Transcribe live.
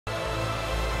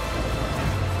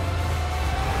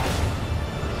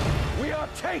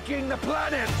taking the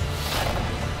planet!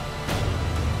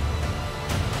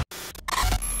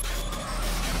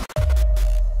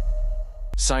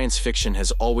 Science fiction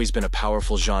has always been a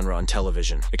powerful genre on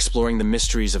television, exploring the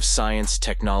mysteries of science,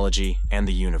 technology, and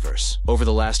the universe. Over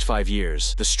the last 5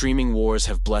 years, the streaming wars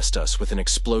have blessed us with an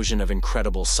explosion of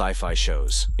incredible sci-fi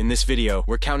shows. In this video,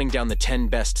 we're counting down the 10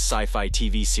 best sci-fi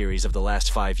TV series of the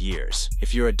last 5 years.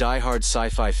 If you're a die-hard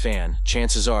sci-fi fan,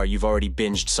 chances are you've already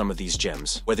binged some of these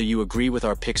gems. Whether you agree with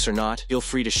our picks or not, feel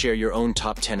free to share your own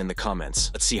top 10 in the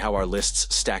comments. Let's see how our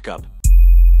lists stack up.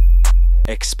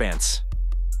 Expanse.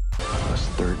 I was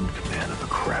third in command of a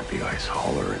crappy ice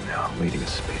hauler and now I'm leading a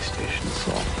space station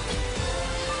assault.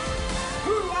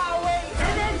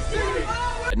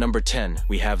 At number 10,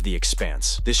 we have The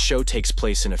Expanse. This show takes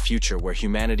place in a future where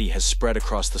humanity has spread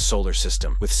across the solar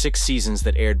system. With 6 seasons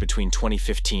that aired between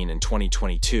 2015 and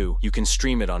 2022, you can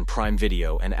stream it on Prime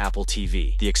Video and Apple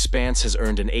TV. The Expanse has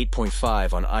earned an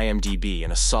 8.5 on IMDb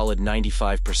and a solid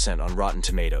 95% on Rotten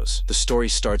Tomatoes. The story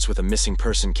starts with a missing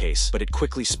person case, but it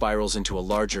quickly spirals into a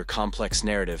larger, complex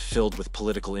narrative filled with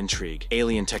political intrigue,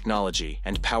 alien technology,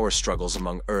 and power struggles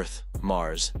among Earth,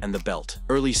 Mars, and the Belt.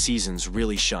 Early seasons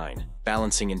really shine,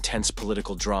 balancing intense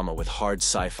political drama with hard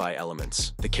sci-fi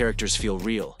elements. The characters feel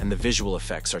real, and the visual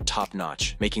effects are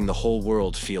top-notch, making the whole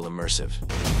world feel immersive.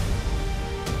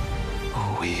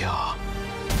 Oh, we are.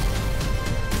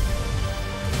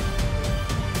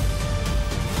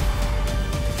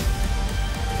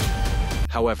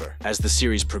 However, as the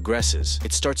series progresses,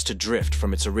 it starts to drift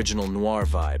from its original noir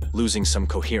vibe, losing some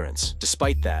coherence.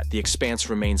 Despite that, The Expanse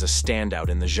remains a standout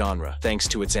in the genre, thanks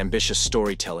to its ambitious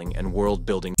storytelling and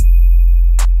world-building.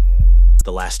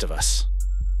 The Last of Us.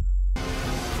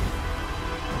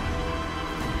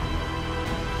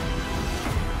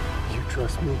 You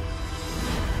trust me?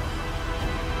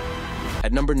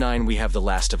 At number 9, we have The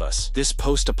Last of Us. This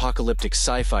post-apocalyptic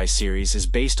sci-fi series is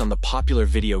based on the popular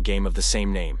video game of the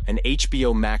same name. An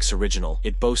HBO Max original,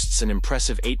 it boasts an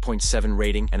impressive 8.7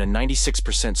 rating and a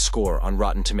 96% score on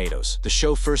Rotten Tomatoes. The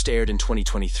show first aired in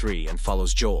 2023 and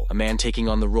follows Joel, a man taking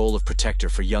on the role of protector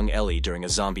for young Ellie during a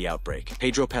zombie outbreak.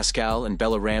 Pedro Pascal and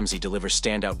Bella Ramsey deliver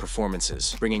standout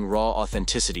performances, bringing raw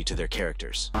authenticity to their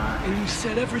characters. And you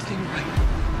said everything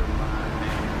right.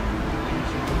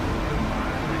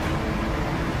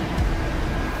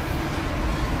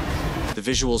 The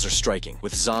visuals are striking,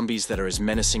 with zombies that are as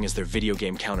menacing as their video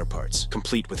game counterparts,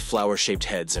 complete with flower-shaped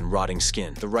heads and rotting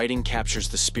skin. The writing captures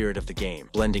the spirit of the game,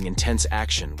 blending intense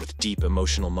action with deep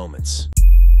emotional moments.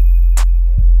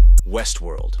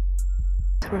 Westworld.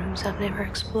 Rooms I've never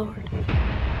explored.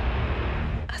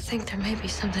 I think there may be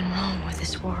something wrong with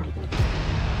this world.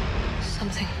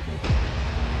 Something.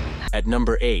 At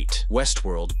number 8,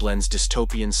 Westworld blends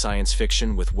dystopian science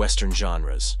fiction with Western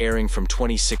genres. Airing from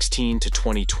 2016 to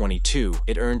 2022,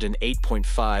 it earned an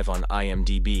 8.5 on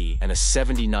IMDb and a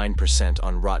 79%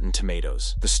 on Rotten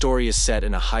Tomatoes. The story is set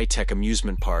in a high-tech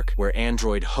amusement park where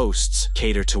android hosts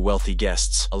cater to wealthy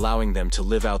guests, allowing them to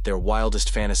live out their wildest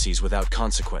fantasies without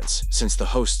consequence, since the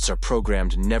hosts are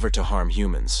programmed never to harm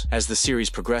humans. As the series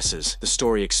progresses, the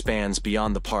story expands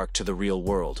beyond the park to the real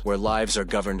world, where lives are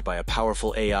governed by a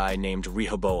powerful AI named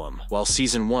Rehoboam. While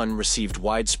Season 1 received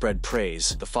widespread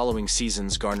praise, the following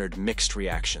seasons garnered mixed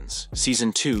reactions.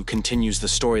 Season 2 continues the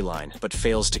storyline, but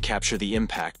fails to capture the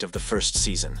impact of the first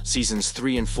season. Seasons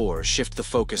 3 and 4 shift the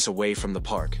focus away from the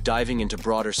park, diving into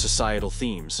broader societal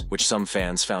themes, which some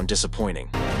fans found disappointing.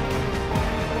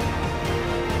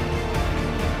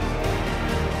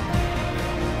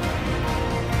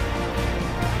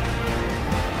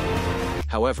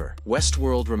 However,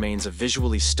 Westworld remains a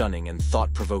visually stunning and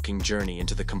thought-provoking journey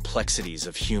into the complexities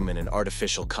of human and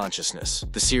artificial consciousness.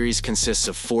 The series consists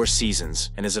of 4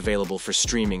 seasons and is available for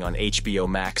streaming on HBO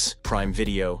Max, Prime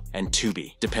Video, and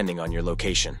Tubi, depending on your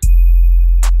location.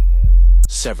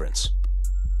 Severance.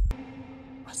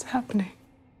 What's happening?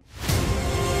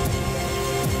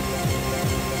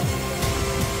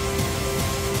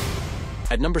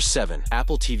 At number 7,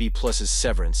 Apple TV Plus's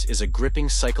Severance is a gripping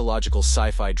psychological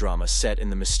sci-fi drama set in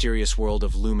the mysterious world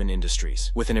of Lumen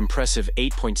Industries. With an impressive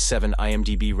 8.7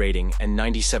 IMDb rating and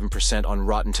 97% on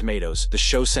Rotten Tomatoes, the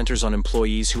show centers on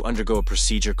employees who undergo a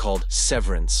procedure called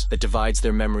severance that divides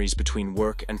their memories between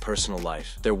work and personal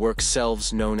life. Their work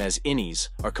selves, known as innies,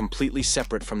 are completely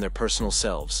separate from their personal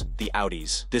selves, the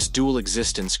outies. This dual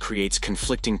existence creates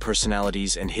conflicting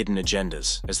personalities and hidden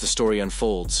agendas. As the story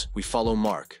unfolds, we follow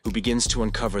Mark, who begins to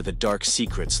uncover the dark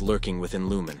secrets lurking within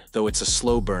Lumen. Though it's a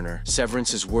slow burner,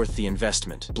 Severance is worth the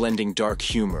investment, blending dark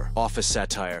humor, office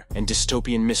satire, and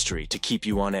dystopian mystery to keep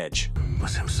you on edge.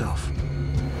 Was himself.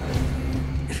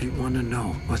 If you want to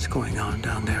know what's going on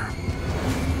down there,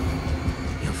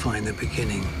 find the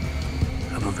beginning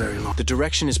of a very long... The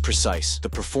direction is precise, the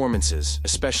performances,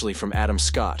 especially from Adam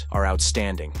Scott, are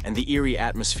outstanding, and the eerie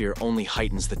atmosphere only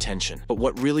heightens the tension. But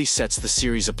what really sets the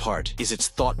series apart is its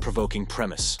thought-provoking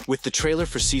premise. With the trailer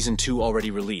for Season 2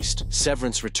 already released,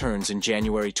 Severance returns in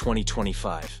January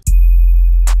 2025.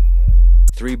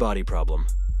 Three-body problem.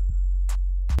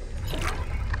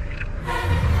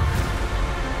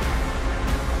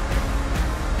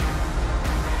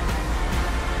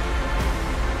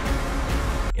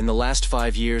 In the last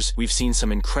 5 years, we've seen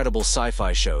some incredible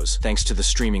sci-fi shows, thanks to the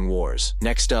streaming wars.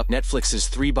 Next up, Netflix's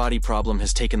Three-Body Problem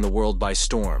has taken the world by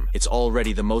storm. It's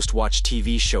already the most-watched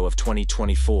TV show of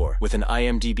 2024, with an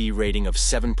IMDb rating of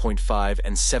 7.5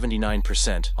 and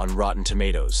 79% on Rotten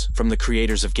Tomatoes. From the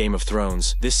creators of Game of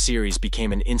Thrones, this series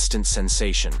became an instant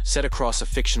sensation. Set across a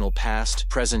fictional past,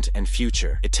 present, and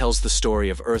future, it tells the story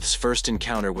of Earth's first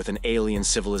encounter with an alien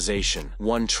civilization,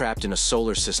 one trapped in a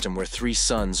solar system where 3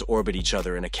 suns orbit each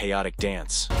other in a chaotic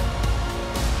dance.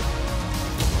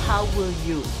 How will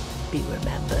you be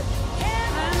remembered?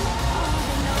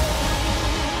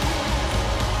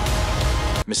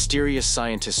 Mysterious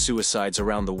scientist suicides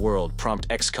around the world prompt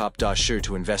ex-cop Dasher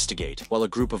to investigate, while a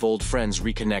group of old friends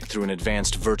reconnect through an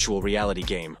advanced virtual reality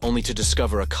game, only to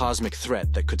discover a cosmic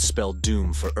threat that could spell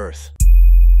doom for Earth.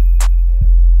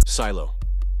 Silo.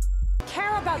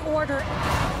 Care about order.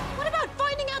 What about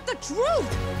finding out the truth?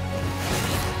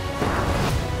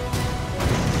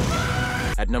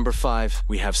 At number 5,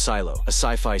 we have Silo, a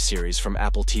sci-fi series from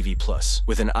Apple TV+.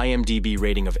 With an IMDb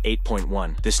rating of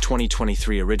 8.1, this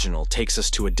 2023 original takes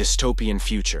us to a dystopian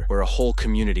future where a whole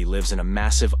community lives in a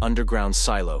massive underground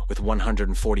silo with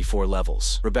 144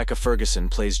 levels. Rebecca Ferguson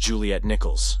plays Juliet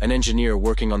Nichols, an engineer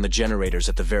working on the generators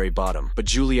at the very bottom. But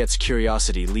Juliet's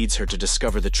curiosity leads her to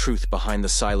discover the truth behind the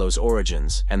silo's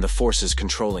origins and the forces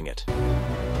controlling it.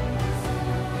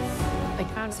 I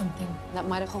found something that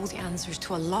might hold the answers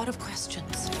to a lot of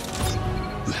questions.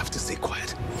 You have to stay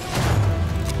quiet.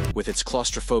 With its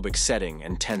claustrophobic setting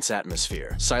and tense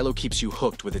atmosphere, Silo keeps you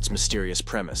hooked with its mysterious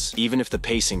premise. Even if the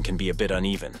pacing can be a bit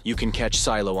uneven, you can catch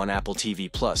Silo on Apple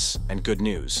TV+, and good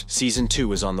news, Season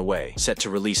 2 is on the way, set to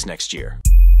release next year.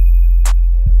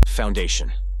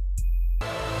 Foundation.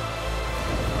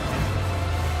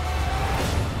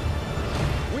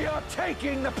 We are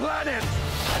taking the planet!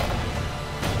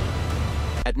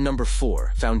 At number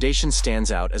 4, Foundation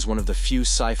stands out as one of the few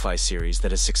sci-fi series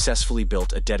that has successfully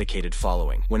built a dedicated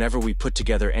following. Whenever we put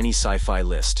together any sci-fi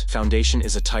list, Foundation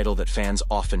is a title that fans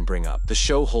often bring up. The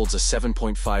show holds a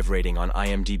 7.5 rating on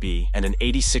IMDb and an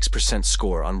 86%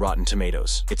 score on Rotten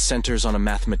Tomatoes. It centers on a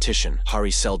mathematician,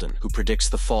 Hari Seldon, who predicts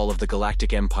the fall of the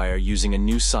Galactic Empire using a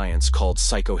new science called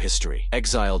psychohistory.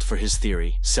 Exiled for his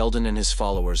theory, Seldon and his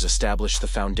followers establish the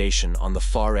Foundation on the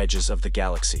far edges of the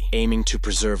galaxy, aiming to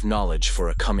preserve knowledge for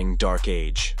a coming dark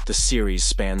age. The series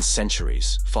spans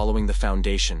centuries, following the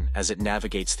Foundation as it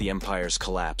navigates the Empire's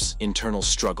collapse, internal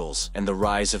struggles, and the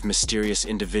rise of mysterious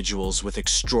individuals with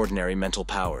extraordinary mental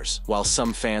powers. While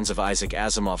some fans of Isaac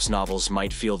Asimov's novels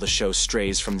might feel the show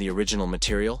strays from the original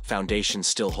material, Foundation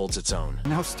still holds its own.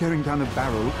 Now staring down a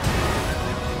barrel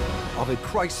of a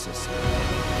crisis.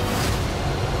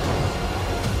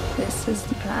 This is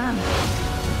the plan.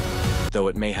 Though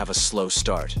it may have a slow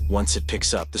start, once it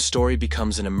picks up, the story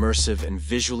becomes an immersive and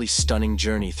visually stunning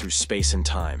journey through space and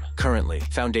time. Currently,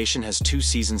 Foundation has 2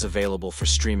 seasons available for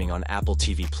streaming on Apple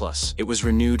TV+. It was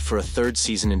renewed for a 3rd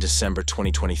season in December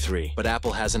 2023, but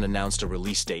Apple hasn't announced a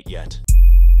release date yet.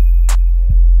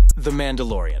 The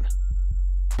Mandalorian.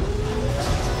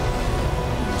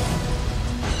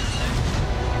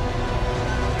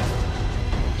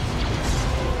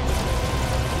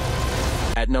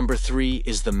 At number 3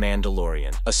 is The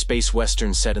Mandalorian, a space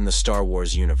western set in the Star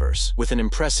Wars universe. With an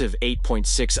impressive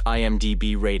 8.6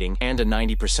 IMDb rating and a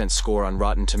 90% score on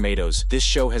Rotten Tomatoes, this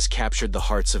show has captured the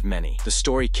hearts of many. The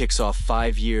story kicks off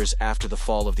 5 years after the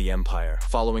fall of the Empire,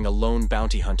 following a lone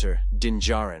bounty hunter, Din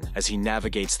Djarin, as he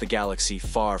navigates the galaxy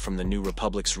far from the New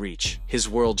Republic's reach. His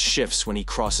world shifts when he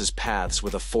crosses paths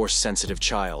with a Force-sensitive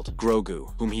child,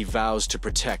 Grogu, whom he vows to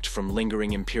protect from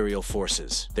lingering Imperial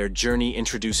forces. Their journey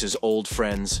introduces old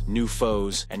friends, new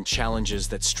foes, and challenges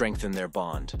that strengthen their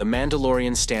bond. The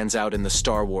Mandalorian stands out in the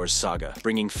Star Wars saga,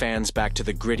 bringing fans back to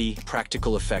the gritty,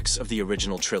 practical effects of the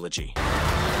original trilogy.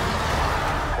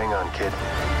 Hang on, kid.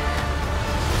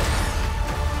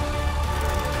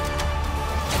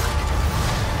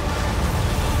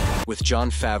 With Jon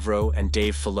Favreau and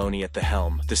Dave Filoni at the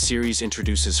helm, the series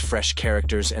introduces fresh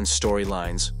characters and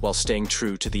storylines while staying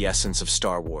true to the essence of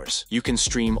Star Wars. You can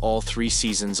stream all 3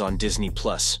 seasons on Disney+,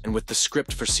 and with the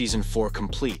script for Season 4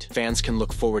 complete, fans can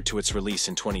look forward to its release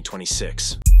in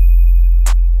 2026.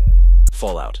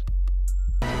 Fallout.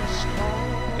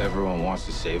 Everyone wants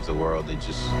to save the world, they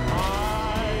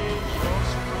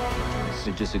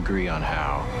disagree on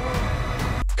how.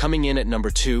 Coming in at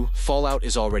number 2, Fallout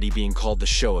is already being called the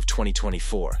show of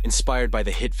 2024. Inspired by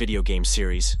the hit video game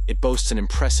series, it boasts an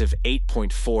impressive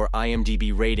 8.4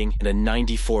 IMDb rating and a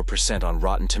 94% on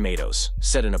Rotten Tomatoes.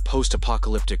 Set in a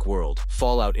post-apocalyptic world,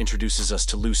 Fallout introduces us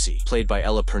to Lucy, played by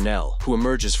Ella Purnell, who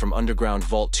emerges from underground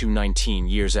Vault 219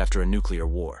 years after a nuclear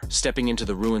war. Stepping into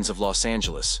the ruins of Los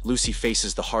Angeles, Lucy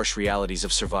faces the harsh realities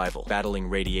of survival, battling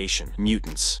radiation,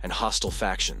 mutants, and hostile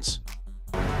factions.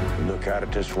 You look out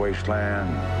at this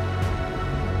wasteland,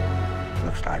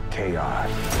 looks like chaos,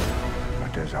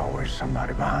 but there's always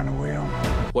somebody behind the wheel.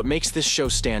 What makes this show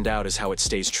stand out is how it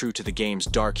stays true to the game's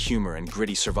dark humor and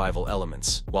gritty survival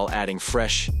elements, while adding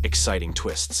fresh, exciting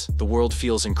twists. The world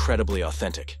feels incredibly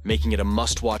authentic, making it a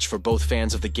must-watch for both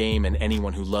fans of the game and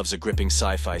anyone who loves a gripping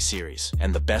sci-fi series.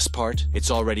 And the best part? It's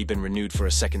already been renewed for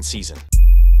a second season.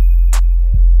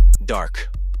 Dark.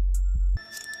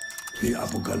 The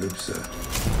apocalypse is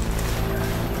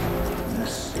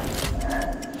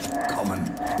coming.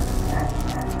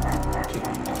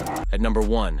 At number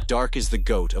 1, Dark is the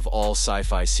GOAT of all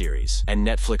sci-fi series, and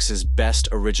Netflix's best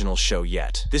original show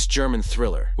yet. This German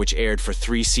thriller, which aired for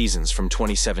 3 seasons from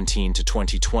 2017 to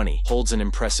 2020, holds an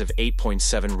impressive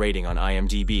 8.7 rating on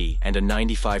IMDb and a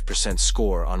 95%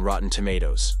 score on Rotten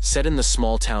Tomatoes. Set in the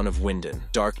small town of Winden,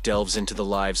 Dark delves into the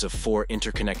lives of 4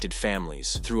 interconnected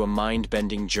families through a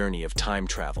mind-bending journey of time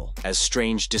travel. As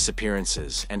strange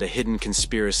disappearances and a hidden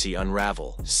conspiracy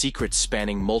unravel, secrets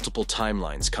spanning multiple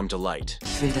timelines come to light.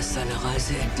 Ich will, dass seine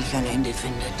Reise endlich ein Ende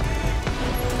findet.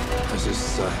 Es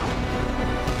ist Zeit.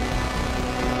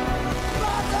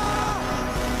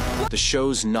 The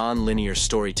show's non-linear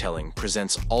storytelling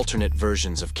presents alternate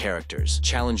versions of characters,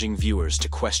 challenging viewers to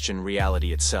question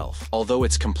reality itself. Although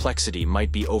its complexity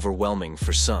might be overwhelming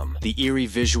for some, the eerie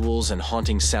visuals and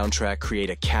haunting soundtrack create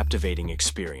a captivating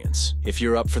experience. If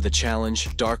you're up for the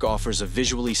challenge, Dark offers a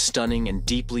visually stunning and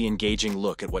deeply engaging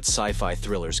look at what sci-fi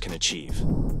thrillers can achieve.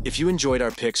 If you enjoyed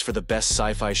our picks for the best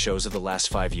sci-fi shows of the last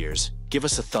 5 years, give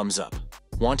us a thumbs up.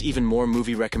 Want even more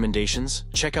movie recommendations?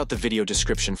 Check out the video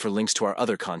description for links to our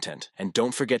other content, and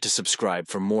don't forget to subscribe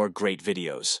for more great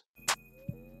videos.